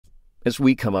As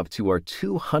we come up to our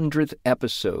 200th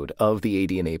episode of the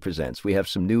ADNA Presents, we have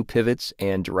some new pivots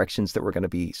and directions that we're going to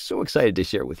be so excited to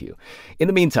share with you. In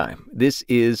the meantime, this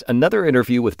is another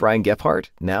interview with Brian Gebhart,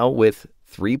 now with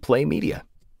 3Play Media.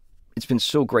 It's been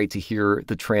so great to hear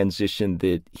the transition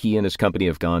that he and his company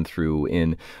have gone through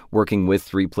in working with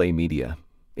 3Play Media.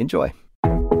 Enjoy.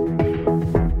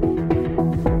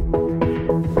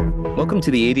 Welcome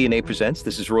to the ADNA Presents.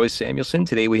 This is Roy Samuelson.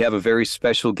 Today we have a very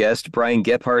special guest. Brian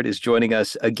Gebhart is joining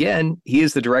us again. He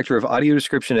is the Director of Audio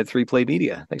Description at 3Play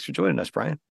Media. Thanks for joining us,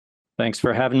 Brian. Thanks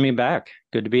for having me back.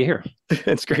 Good to be here.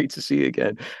 It's great to see you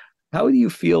again. How do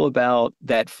you feel about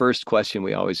that first question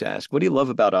we always ask? What do you love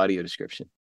about audio description?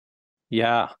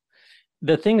 Yeah.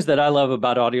 The things that I love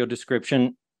about audio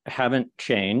description haven't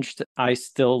changed. I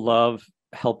still love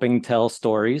helping tell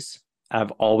stories.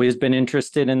 I've always been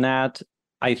interested in that.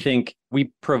 I think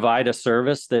we provide a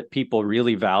service that people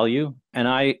really value, and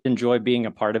I enjoy being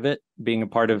a part of it, being a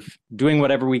part of doing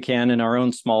whatever we can in our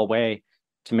own small way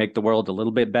to make the world a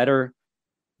little bit better,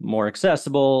 more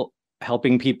accessible,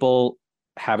 helping people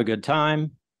have a good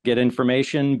time, get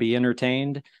information, be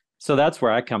entertained. So that's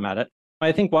where I come at it.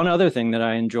 I think one other thing that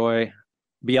I enjoy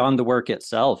beyond the work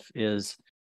itself is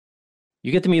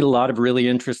you get to meet a lot of really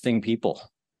interesting people.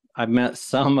 I've met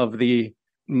some of the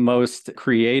most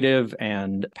creative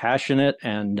and passionate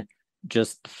and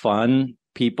just fun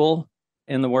people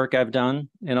in the work I've done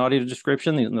in audio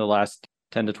description in the last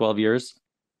 10 to 12 years.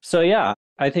 So yeah,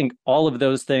 I think all of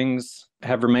those things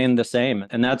have remained the same.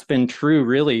 And that's been true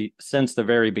really since the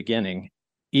very beginning,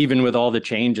 even with all the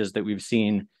changes that we've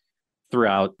seen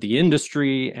throughout the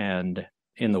industry and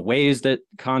in the ways that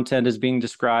content is being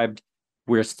described.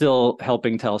 We're still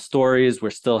helping tell stories. We're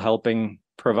still helping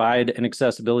provide an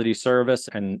accessibility service,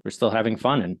 and we're still having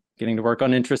fun and getting to work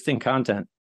on interesting content.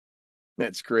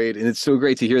 That's great. And it's so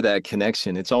great to hear that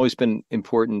connection. It's always been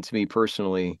important to me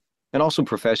personally and also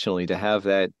professionally to have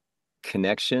that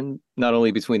connection, not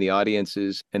only between the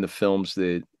audiences and the films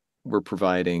that we're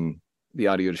providing the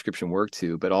audio description work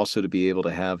to, but also to be able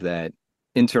to have that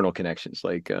internal connections.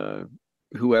 Like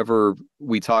whoever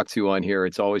we talk to on here,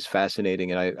 it's always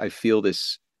fascinating. And I feel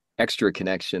this extra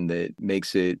connection that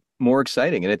makes it more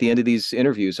exciting. And at the end of these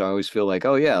interviews, I always feel like,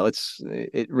 oh yeah,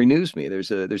 it renews me. There's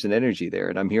an energy there,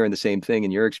 and I'm hearing the same thing in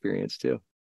your experience too.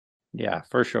 Yeah,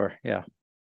 for sure. Yeah.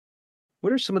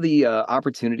 What are some of the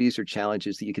opportunities or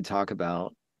challenges that you could talk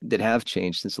about that have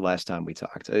changed since the last time we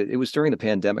talked? It was during the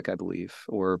pandemic, I believe,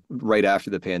 or right after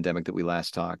the pandemic that we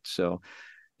last talked. So,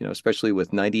 especially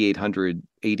with 9,800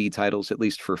 AD titles, at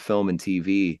least for film and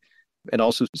TV, and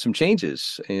also some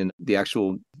changes in the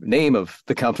actual name of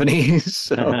the company.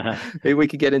 So maybe we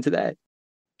could get into that.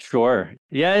 Sure.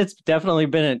 Yeah, it's definitely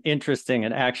been an interesting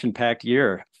and action-packed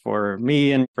year for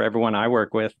me and for everyone I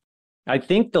work with. I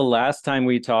think the last time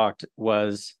we talked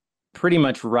was pretty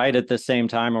much right at the same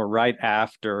time or right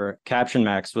after Caption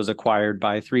Max was acquired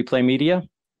by 3Play Media.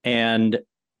 And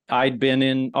I'd been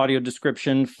in audio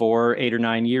description for 8 or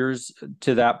 9 years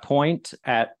to that point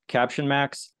at Caption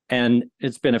Max. And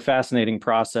it's been a fascinating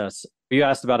process. You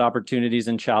asked about opportunities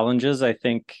and challenges. I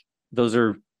think those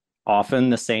are often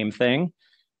the same thing.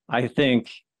 I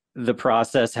think the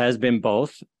process has been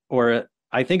both, or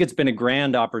I think it's been a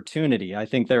grand opportunity. I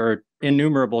think there are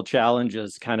innumerable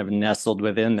challenges kind of nestled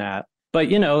within that. But,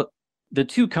 the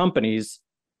two companies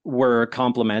were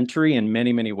complementary in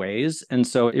many, many ways. And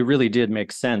so it really did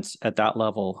make sense at that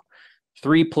level.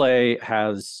 3Play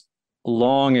has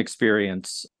long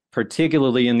experience,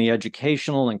 particularly in the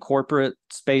educational and corporate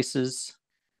spaces.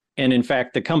 And in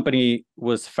fact, the company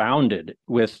was founded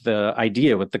with the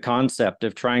idea, with the concept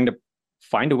of trying to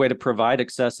find a way to provide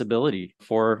accessibility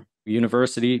for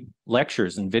university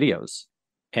lectures and videos.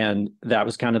 And that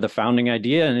was kind of the founding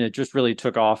idea. And it just really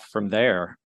took off from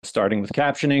there, starting with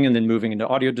captioning and then moving into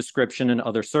audio description and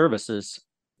other services.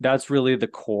 That's really the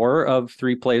core of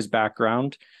 3Play's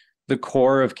background. The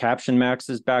core of Caption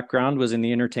Max's background was in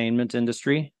the entertainment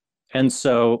industry. And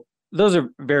so those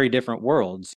are very different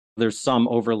worlds. There's some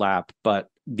overlap, but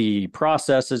the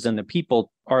processes and the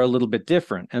people are a little bit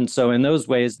different. And so in those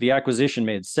ways, the acquisition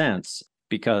made sense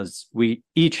because we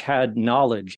each had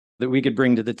knowledge that we could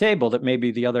bring to the table that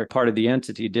maybe the other part of the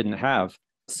entity didn't have.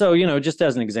 So, just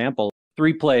as an example,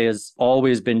 3Play has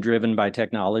always been driven by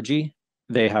technology.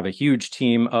 They have a huge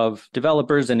team of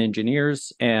developers and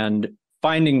engineers, and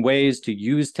finding ways to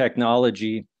use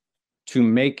technology to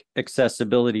make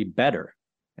accessibility better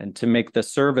and to make the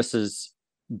services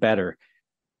better,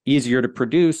 easier to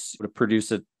produce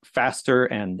it faster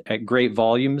and at great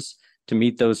volumes to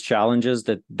meet those challenges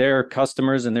that their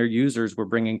customers and their users were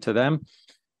bringing to them.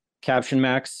 Caption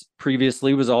Max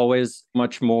previously was always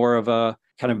much more of a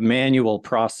kind of manual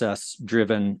process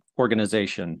driven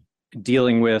organization,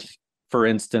 dealing with, for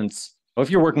instance, if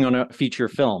you're working on a feature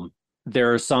film,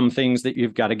 there are some things that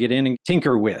you've got to get in and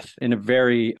tinker with in a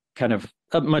very kind of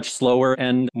a much slower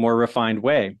and more refined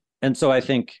way. And so I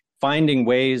think finding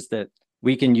ways that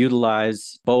we can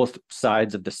utilize both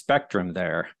sides of the spectrum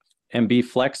there and be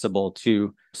flexible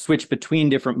to switch between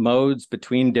different modes,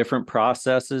 between different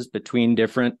processes, between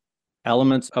different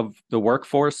elements of the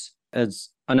workforce. As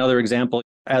another example,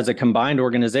 as a combined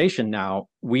organization now,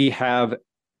 we have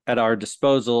at our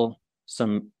disposal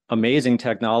some amazing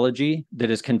technology that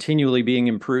is continually being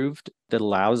improved that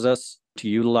allows us to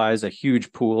utilize a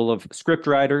huge pool of script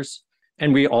writers.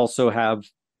 And we also have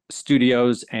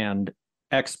studios and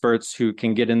experts who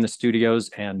can get in the studios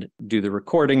and do the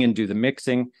recording and do the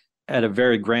mixing at a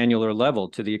very granular level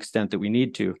to the extent that we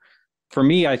need to. For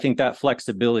me, I think that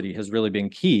flexibility has really been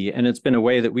key. And it's been a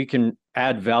way that we can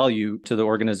add value to the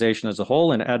organization as a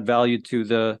whole and add value to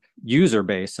the user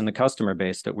base and the customer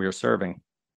base that we are serving.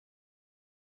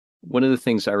 One of the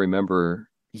things I remember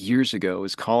years ago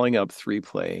is calling up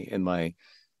 3Play and my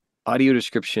audio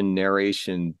description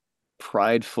narration,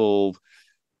 prideful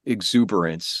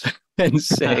exuberance and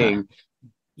saying,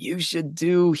 you should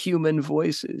do human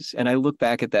voices. And I look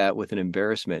back at that with an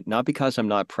embarrassment, not because I'm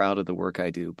not proud of the work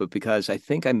I do, but because I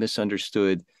think I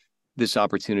misunderstood this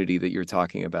opportunity that you're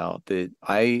talking about, that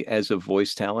I, as a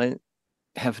voice talent,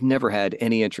 have never had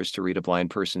any interest to read a blind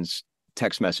person's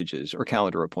text messages or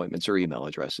calendar appointments or email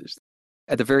addresses.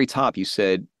 At the very top, you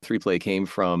said 3Play came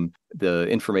from the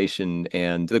information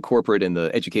and the corporate and the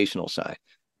educational side.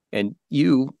 And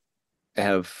you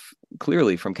have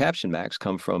clearly from Caption Max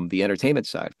come from the entertainment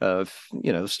side of,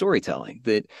 storytelling,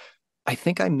 that I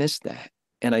think I missed that.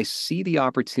 And I see the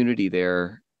opportunity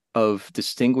there of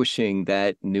distinguishing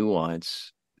that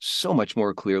nuance so much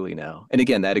more clearly now. And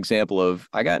again, that example of,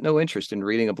 I got no interest in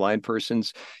reading a blind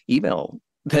person's email.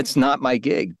 That's not my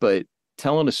gig, but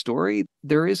telling a story,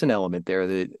 there is an element there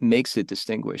that makes it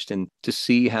distinguished. And to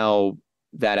see how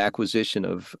that acquisition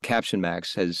of Caption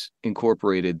Max has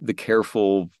incorporated the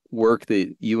careful work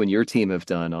that you and your team have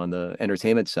done on the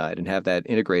entertainment side and have that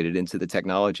integrated into the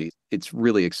technology, it's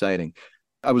really exciting.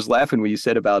 I was laughing when you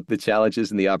said about the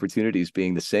challenges and the opportunities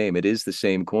being the same. It is the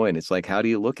same coin. It's like, how do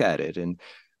you look at it? And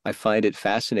I find it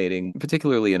fascinating,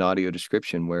 particularly in audio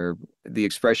description, where the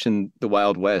expression, the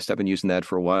Wild West, I've been using that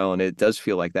for a while, and it does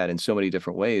feel like that in so many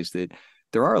different ways, that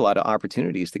there are a lot of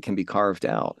opportunities that can be carved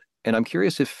out. And I'm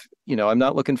curious if, I'm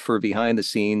not looking for behind the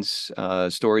scenes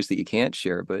stories that you can't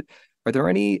share, but are there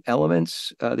any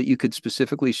elements that you could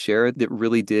specifically share that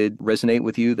really did resonate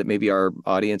with you that maybe our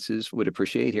audiences would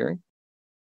appreciate hearing?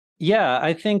 Yeah,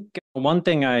 I think one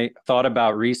thing I thought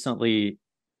about recently,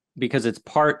 because it's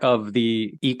part of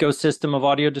the ecosystem of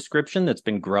audio description that's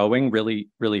been growing really,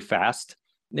 really fast,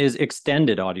 is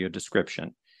extended audio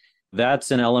description.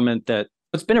 That's an element that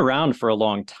it's been around for a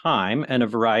long time, and a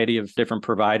variety of different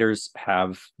providers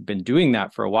have been doing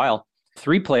that for a while.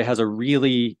 3Play has a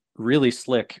really, really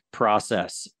slick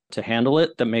process to handle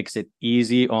it that makes it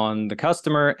easy on the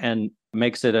customer and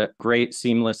makes it a great,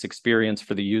 seamless experience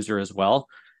for the user as well.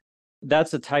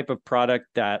 That's a type of product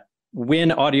that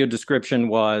when audio description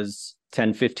was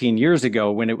 10, 15 years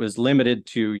ago, when it was limited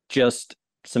to just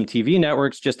some TV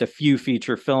networks, just a few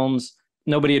feature films,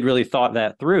 nobody had really thought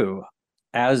that through.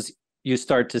 As you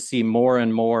start to see more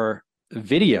and more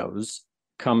videos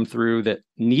come through that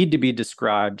need to be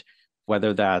described,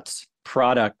 whether that's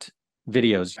product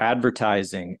videos,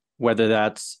 advertising, whether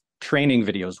that's training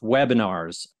videos,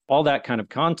 webinars, all that kind of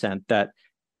content that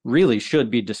really should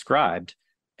be described.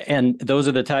 And those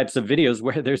are the types of videos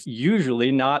where there's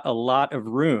usually not a lot of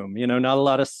room, not a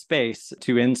lot of space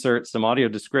to insert some audio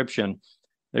description.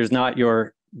 There's not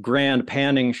your grand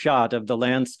panning shot of the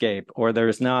landscape, or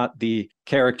there's not the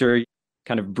character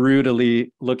kind of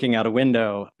brutally looking out a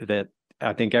window that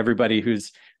I think everybody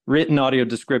who's written audio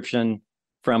description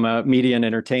from a media and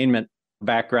entertainment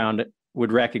background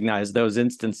would recognize those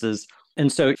instances.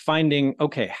 And so finding,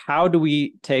 okay, how do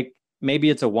we take, maybe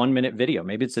it's a 1-minute video,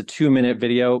 maybe it's a 2-minute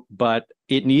video, but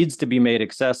it needs to be made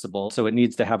accessible. So it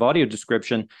needs to have audio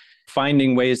description,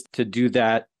 finding ways to do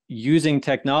that using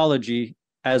technology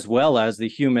as well as the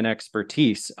human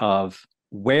expertise of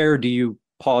where do you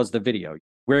pause the video?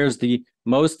 Where's the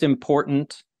most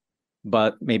important,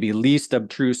 but maybe least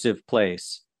obtrusive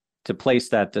place to place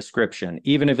that description,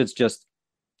 even if it's just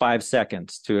 5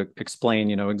 seconds to explain,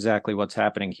 exactly what's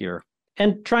happening here.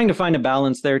 And trying to find a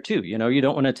balance there too. You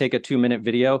don't want to take a 2-minute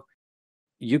video.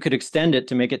 You could extend it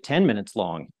to make it 10 minutes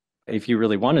long if you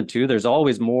really wanted to. There's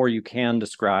always more you can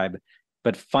describe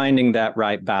but finding that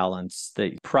right balance,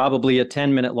 that probably a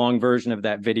 10-minute long version of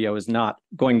that video is not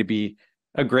going to be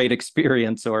a great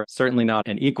experience, or certainly not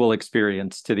an equal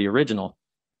experience to the original.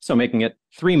 So making it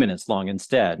 3 minutes long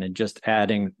instead, and just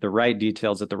adding the right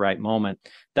details at the right moment.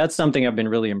 That's something I've been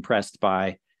really impressed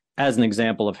by as an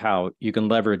example of how you can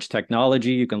leverage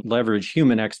technology, you can leverage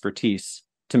human expertise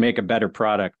to make a better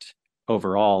product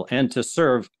overall, and to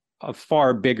serve a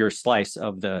far bigger slice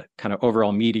of the kind of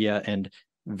overall media and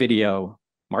video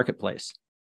marketplace.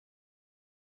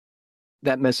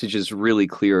 That message is really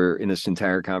clear in this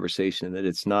entire conversation, that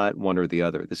it's not one or the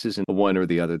other. This isn't one or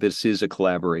the other. This is a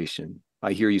collaboration.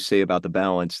 I hear you say about the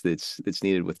balance that's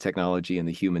needed with technology and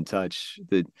the human touch,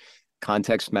 that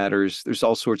context matters. There's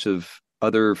all sorts of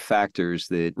other factors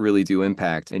that really do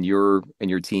impact, and your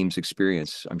team's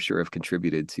experience, I'm sure, have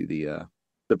contributed to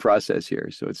the process here.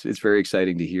 So it's very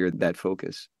exciting to hear that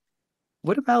focus.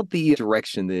 What about the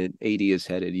direction that AD is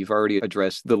headed? You've already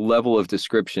addressed the level of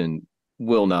description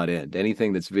will not end.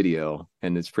 Anything that's video,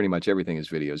 and it's pretty much everything is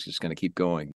video, is just going to keep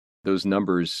going. Those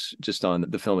numbers just on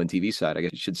the film and TV side, I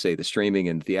guess you should say the streaming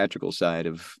and theatrical side,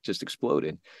 have just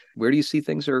exploded. Where do you see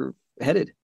things are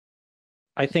headed?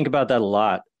 I think about that a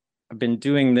lot. I've been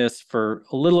doing this for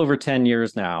a little over 10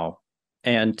 years now,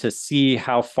 and to see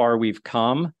how far we've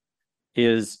come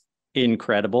is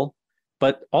incredible,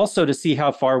 but also to see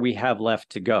how far we have left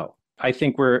to go. I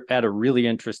think we're at a really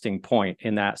interesting point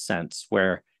in that sense,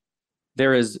 where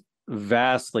there is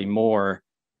vastly more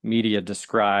media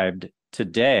described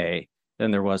today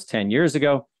than there was 10 years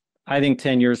ago. I think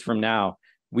 10 years from now,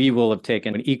 we will have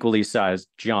taken an equally sized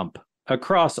jump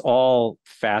across all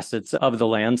facets of the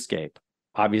landscape.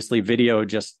 Obviously, video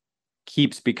just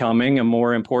keeps becoming a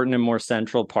more important and more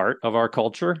central part of our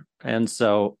culture. And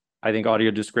so I think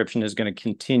audio description is going to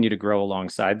continue to grow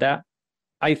alongside that.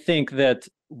 I think that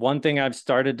one thing I've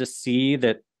started to see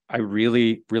that I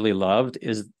really, really loved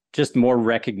is just more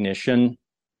recognition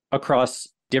across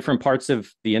different parts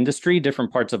of the industry,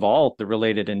 different parts of all the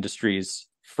related industries,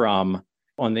 from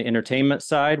on the entertainment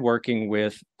side, working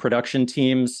with production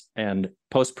teams and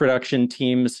post-production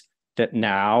teams that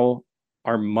now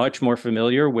are much more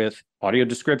familiar with audio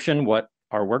description, what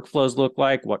our workflows look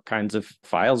like, what kinds of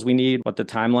files we need, what the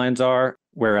timelines are.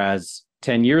 Whereas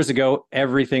 10 years ago,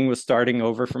 everything was starting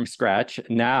over from scratch.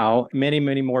 Now, many,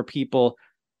 many more people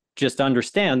just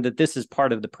understand that this is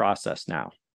part of the process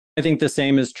now. I think the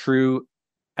same is true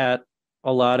at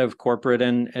a lot of corporate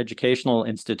and educational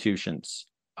institutions.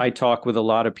 I talk with a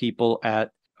lot of people at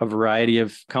a variety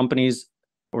of companies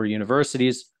or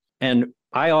universities, and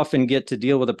I often get to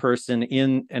deal with a person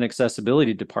in an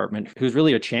accessibility department who's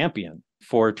really a champion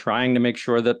for trying to make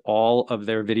sure that all of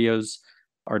their videos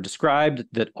are described,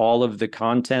 that all of the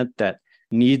content that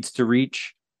needs to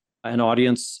reach an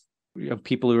audience of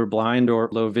people who are blind or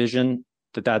low vision,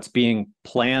 that that's being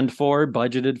planned for,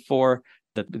 budgeted for,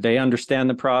 that they understand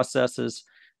the processes.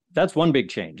 That's one big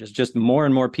change. It's just more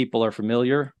and more people are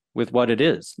familiar with what it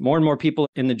is. More and more people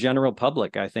in the general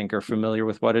public, I think, are familiar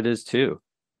with what it is too.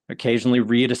 Occasionally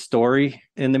read a story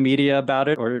in the media about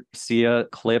it, or see a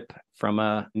clip from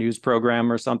a news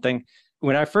program or something.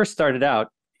 When I first started out,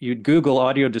 you'd Google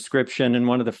audio description, and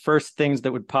one of the first things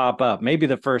that would pop up, maybe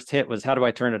the first hit, was, how do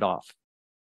I turn it off?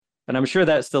 And I'm sure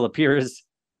that still appears,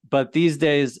 but these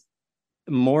days,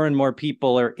 more and more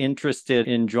people are interested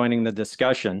in joining the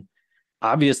discussion.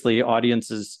 Obviously,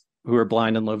 audiences who are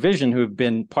blind and low vision, who have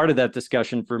been part of that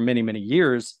discussion for many, many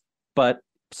years, but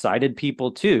sighted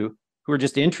people too, who are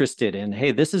just interested in,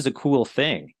 hey, this is a cool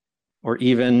thing. Or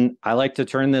even, I like to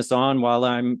turn this on while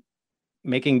I'm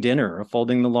making dinner or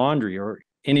folding the laundry, or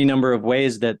any number of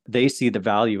ways that they see the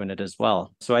value in it as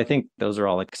well. So I think those are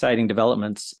all exciting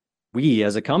developments. We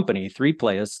as a company,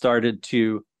 3Play, has started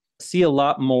to see a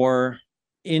lot more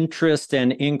interest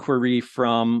and inquiry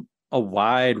from a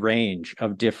wide range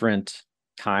of different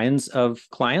kinds of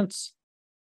clients.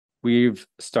 We've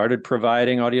started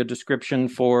providing audio description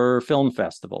for film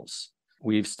festivals.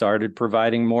 We've started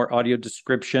providing more audio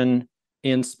description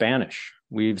in Spanish.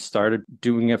 We've started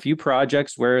doing a few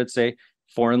projects where it's a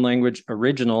foreign language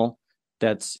original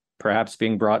that's perhaps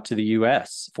being brought to the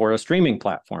US for a streaming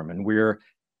platform. And we're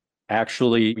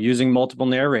actually using multiple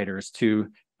narrators to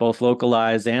both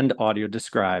localize and audio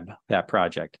describe that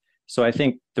project. So I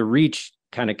think the reach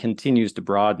kind of continues to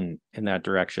broaden in that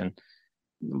direction.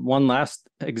 One last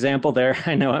example there.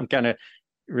 I know I'm kind of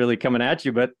really coming at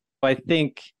you, but I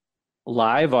think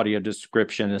live audio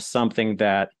description is something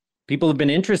that people have been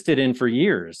interested in for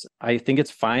years. I think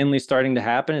it's finally starting to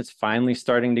happen. It's finally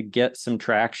starting to get some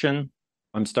traction.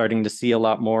 I'm starting to see a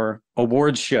lot more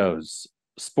awards shows,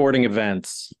 sporting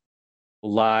events,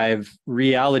 live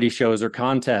reality shows or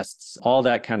contests, all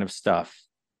that kind of stuff,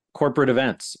 corporate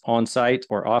events on site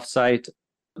or off site.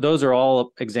 Those are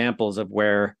all examples of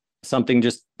where something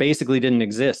just basically didn't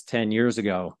exist 10 years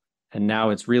ago. And now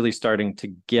it's really starting to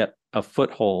get a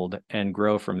foothold and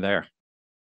grow from there.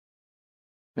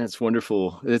 That's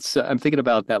wonderful. It's I'm thinking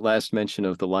about that last mention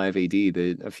of the live AD.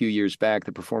 That a few years back,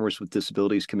 the Performers with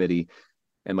Disabilities Committee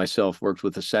and myself worked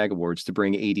with the SAG Awards to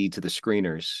bring AD to the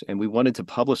screeners, and we wanted to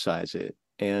publicize it.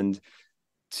 And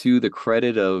to the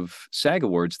credit of SAG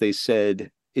Awards, they said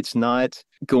it's not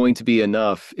going to be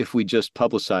enough if we just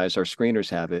publicize our screeners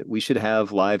have it. We should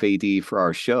have live AD for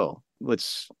our show.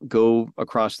 Let's go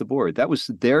across the board. That was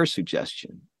their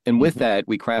suggestion. And with that,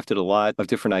 we crafted a lot of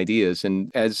different ideas.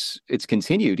 And as it's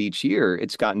continued each year,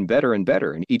 it's gotten better and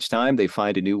better. And each time they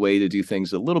find a new way to do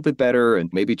things a little bit better and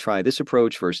maybe try this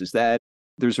approach versus that.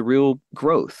 There's a real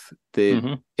growth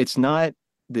that it's not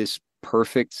this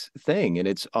perfect thing. And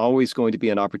it's always going to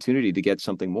be an opportunity to get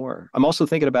something more. I'm also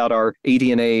thinking about our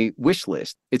ADNA wish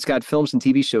list. It's got films and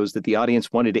TV shows that the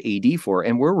audience wanted to AD for,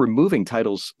 and we're removing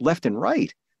titles left and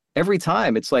right. Every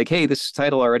time it's like, hey, this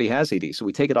title already has AD, so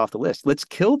we take it off the list. Let's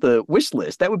kill the wish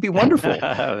list. That would be wonderful.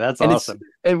 That's awesome.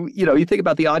 And you think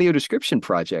about the audio description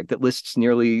project that lists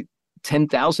nearly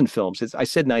 10,000 films. I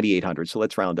said 9,800, so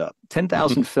let's round up.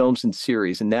 10,000 films and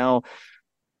series. And now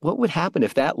what would happen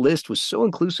if that list was so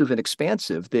inclusive and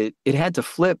expansive that it had to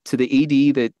flip to the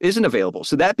AD that isn't available?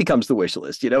 So that becomes the wish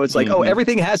list. It's like, oh,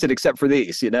 everything has it except for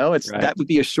these. That would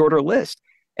be a shorter list.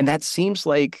 And that seems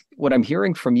like what I'm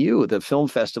hearing from you, the film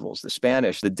festivals, the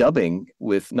Spanish, the dubbing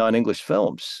with non-English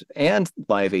films, and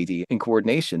live AD in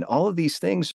coordination. All of these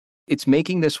things, it's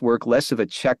making this work less of a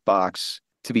checkbox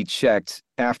to be checked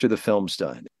after the film's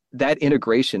done. That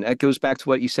integration, that goes back to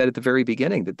what you said at the very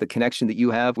beginning, that the connection that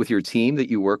you have with your team that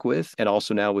you work with, and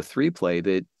also now with 3Play,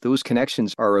 that those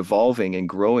connections are evolving and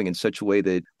growing in such a way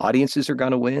that audiences are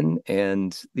going to win,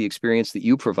 and the experience that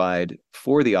you provide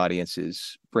for the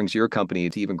audiences brings your company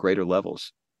to even greater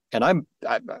levels. And I'm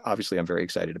very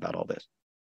excited about all this.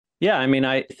 Yeah, I mean,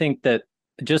 I think that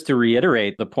just to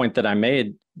reiterate the point that I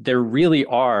made, there really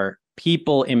are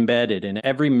people embedded in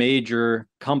every major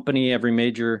company, every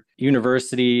major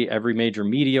university, every major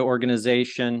media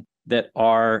organization that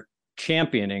are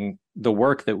championing the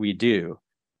work that we do.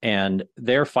 And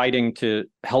they're fighting to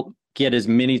help get as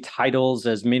many titles,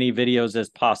 as many videos as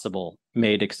possible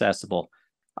made accessible.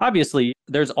 Obviously,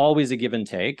 there's always a give and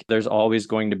take. There's always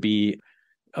going to be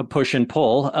a push and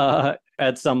pull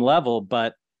at some level,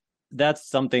 but that's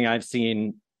something I've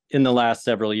seen in the last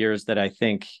several years that I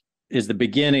think is the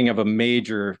beginning of a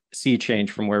major sea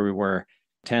change from where we were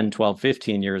 10, 12,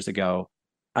 15 years ago.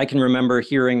 I can remember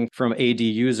hearing from AD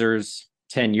users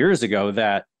 10 years ago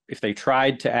that if they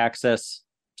tried to access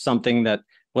something that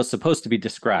was supposed to be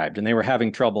described and they were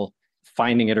having trouble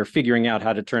finding it or figuring out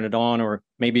how to turn it on, or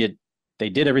maybe they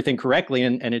did everything correctly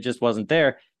and it just wasn't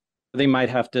there, they might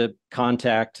have to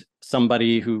contact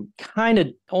somebody who kind of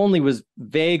only was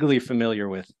vaguely familiar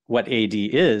with what AD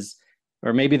is.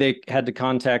 Or maybe they had to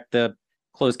contact the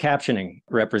closed captioning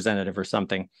representative or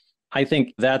something. I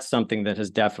think that's something that has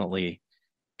definitely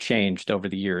changed over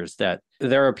the years, that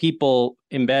there are people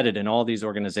embedded in all these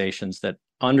organizations that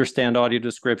understand audio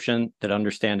description, that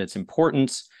understand its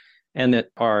importance, and that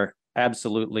are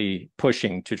absolutely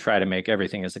pushing to try to make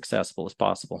everything as accessible as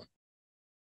possible.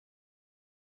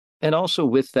 And also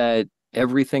with that,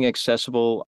 everything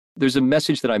accessible, there's a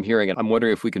message that I'm hearing, and I'm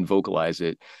wondering if we can vocalize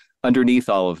it. Underneath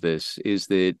all of this is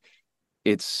that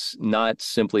it's not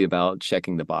simply about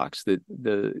checking the box, that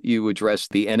you address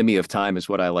the enemy of time is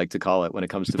what I like to call it when it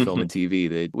comes to film and TV,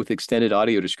 that with extended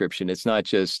audio description, it's not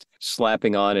just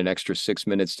slapping on an extra 6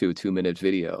 minutes to a 2-minute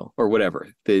video or whatever,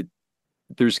 that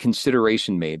there's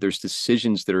consideration made, there's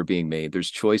decisions that are being made,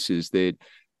 there's choices that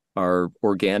are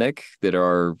organic, that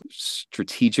are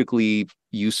strategically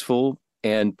useful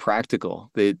and practical,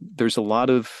 that there's a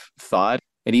lot of thought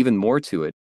and even more to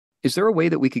it. Is there a way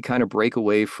that we could kind of break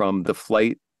away from the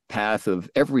flight path of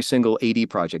every single AD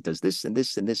project does this and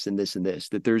this and this and this and this,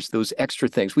 that there's those extra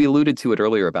things? We alluded to it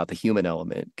earlier about the human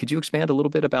element. Could you expand a little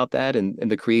bit about that and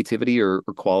the creativity or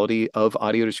quality of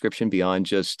audio description beyond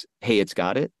just, hey, it's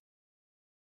got it?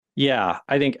 Yeah,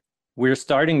 I think we're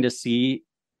starting to see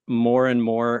more and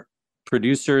more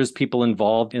producers, people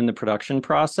involved in the production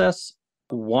process,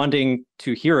 wanting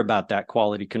to hear about that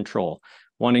quality control,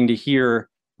 wanting to hear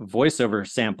voiceover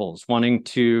samples, wanting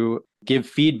to give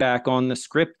feedback on the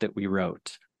script that we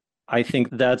wrote. I think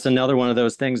that's another one of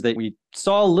those things that we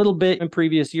saw a little bit in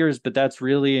previous years, but that's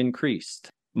really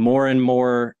increased. More and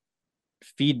more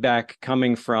feedback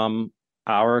coming from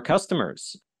our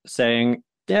customers saying,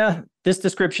 yeah, this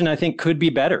description I think could be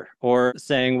better, or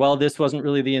saying, well, this wasn't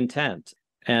really the intent.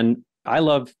 And I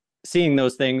love seeing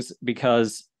those things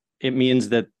because it means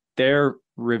that they're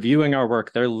reviewing our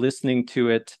work, they're listening to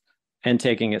it and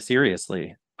taking it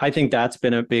seriously. I think that's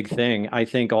been a big thing. I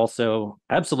think also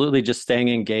absolutely just staying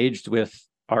engaged with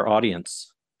our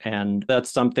audience. And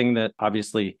that's something that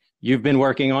obviously you've been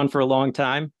working on for a long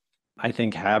time. I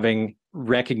think having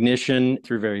recognition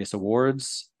through various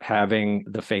awards, having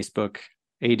the Facebook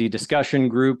AD discussion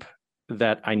group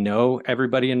that I know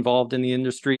everybody involved in the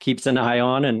industry keeps an eye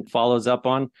on and follows up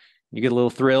on. You get a little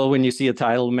thrill when you see a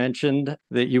title mentioned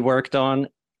that you worked on.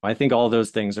 I think all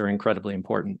those things are incredibly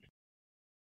important.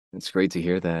 It's great to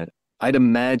hear that. I'd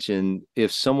imagine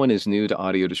if someone is new to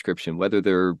audio description, whether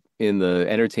they're in the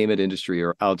entertainment industry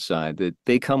or outside, that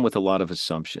they come with a lot of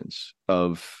assumptions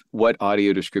of what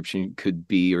audio description could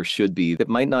be or should be that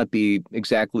might not be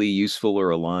exactly useful or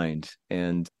aligned.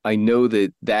 And I know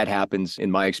that that happens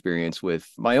in my experience with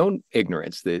my own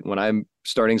ignorance, that when I'm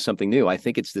starting something new, I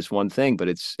think it's this one thing, but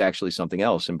it's actually something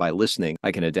else. And by listening,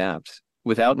 I can adapt.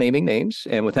 Without naming names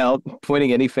and without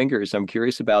pointing any fingers, I'm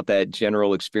curious about that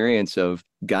general experience of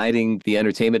guiding the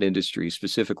entertainment industry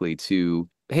specifically to,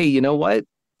 hey, you know what?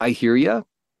 I hear you,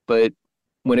 but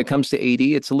when it comes to AD,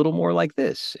 it's a little more like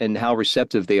this, and how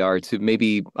receptive they are to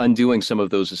maybe undoing some of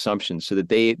those assumptions so that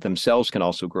they themselves can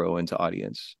also grow into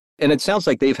audience. And it sounds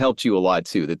like they've helped you a lot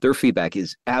too, that their feedback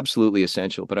is absolutely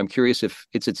essential. But I'm curious if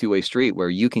it's a two-way street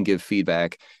where you can give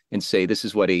feedback and say, this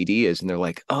is what AD is. And they're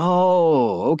like,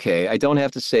 oh, okay. I don't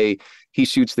have to say he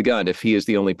shoots the gun if he is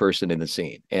the only person in the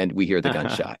scene and we hear the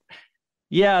gunshot.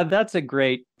 Yeah, that's a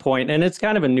great point. And it's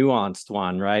kind of a nuanced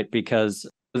one, right? Because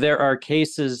there are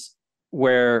cases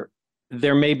where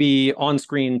there may be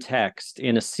on-screen text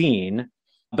in a scene,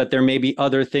 but there may be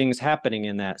other things happening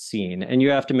in that scene, and you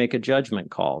have to make a judgment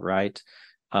call, right?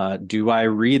 Do I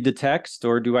read the text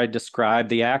or do I describe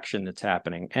the action that's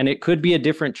happening? And it could be a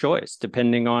different choice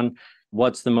depending on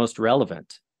what's the most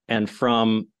relevant. And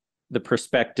from the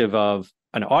perspective of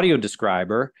an audio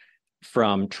describer,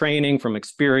 from training, from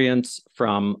experience,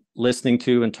 from listening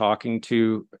to and talking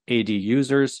to AD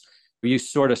users, you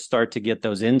sort of start to get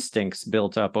those instincts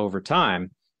built up over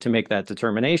time to make that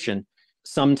determination.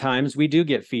 Sometimes we do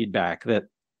get feedback that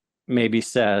maybe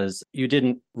says you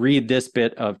didn't read this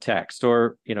bit of text,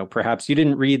 or perhaps you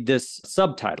didn't read this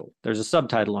subtitle. There's a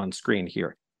subtitle on screen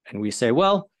here. And we say,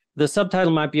 well, the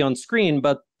subtitle might be on screen,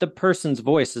 but the person's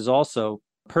voice is also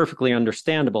perfectly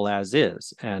understandable as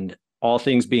is. And all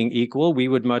things being equal, we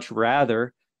would much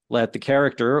rather let the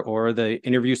character or the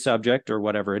interview subject or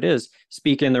whatever it is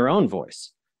speak in their own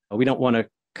voice. We don't want to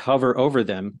cover over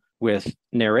them with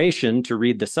narration to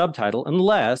read the subtitle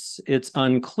unless it's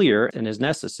unclear and is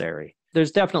necessary.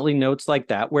 There's definitely notes like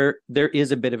that where there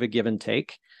is a bit of a give and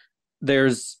take.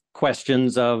 There's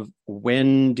questions of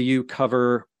when do you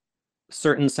cover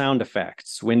certain sound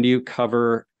effects? When do you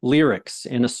cover lyrics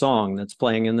in a song that's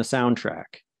playing in the soundtrack?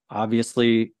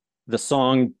 Obviously, the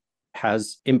song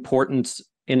has importance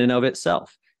in and of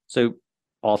itself. So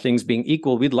all things being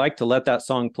equal, we'd like to let that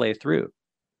song play through.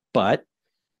 But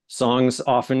songs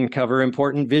often cover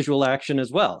important visual action as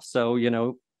well. So,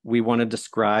 we want to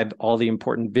describe all the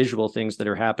important visual things that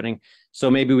are happening.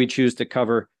 So maybe we choose to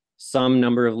cover some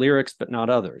number of lyrics, but not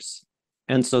others.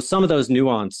 And so some of those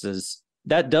nuances,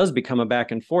 that does become a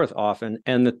back and forth often.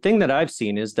 And the thing that I've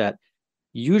seen is that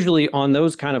usually on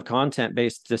those kind of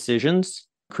content-based decisions,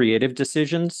 creative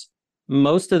decisions,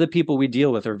 most of the people we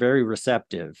deal with are very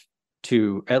receptive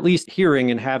to at least hearing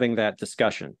and having that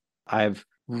discussion. I've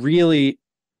really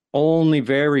only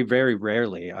very, very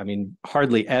rarely,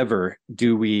 hardly ever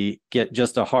do we get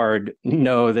just a hard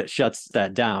no that shuts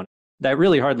that down. That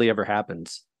really hardly ever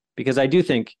happens, because I do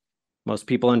think most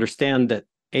people understand that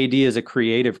AD is a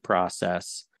creative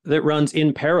process that runs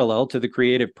in parallel to the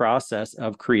creative process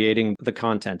of creating the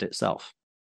content itself.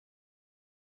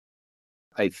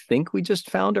 I think we just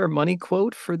found our money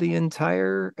quote for the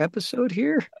entire episode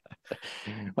here.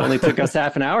 Only took us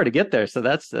half an hour to get there, so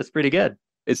that's pretty good.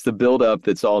 It's the buildup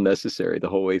that's all necessary the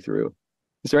whole way through.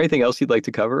 Is there anything else you'd like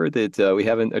to cover that we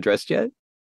haven't addressed yet?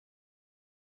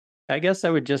 I guess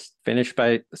I would just finish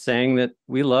by saying that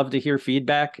we love to hear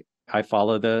feedback. I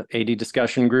follow the AD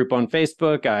discussion group on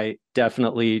Facebook. I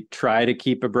definitely try to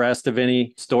keep abreast of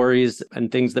any stories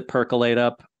and things that percolate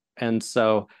up. And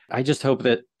so I just hope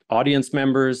that audience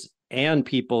members and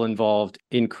people involved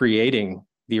in creating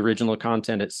the original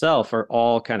content itself are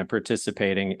all kind of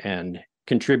participating and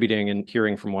contributing and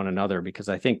hearing from one another, because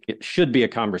I think it should be a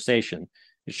conversation.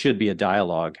 It should be a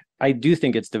dialogue. I do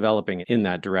think it's developing in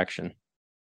that direction.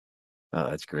 Oh,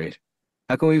 that's great.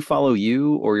 How can we follow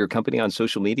you or your company on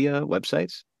social media,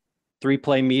 websites?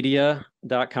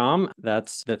 3playmedia.com.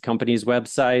 That's the company's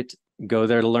website. Go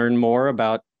there to learn more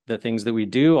about the things that we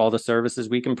do, all the services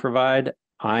we can provide.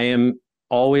 I am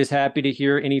always happy to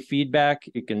hear any feedback.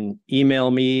 You can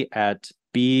email me at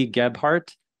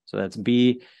bgebhart. So that's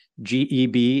BGEBHART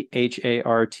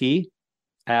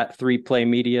at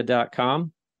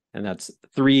 3playmedia.com. And that's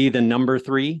three, the number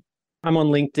three. I'm on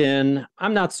LinkedIn.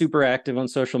 I'm not super active on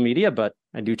social media, but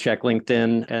I do check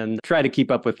LinkedIn and try to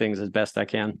keep up with things as best I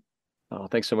can. Oh,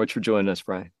 thanks so much for joining us,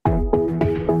 Brian.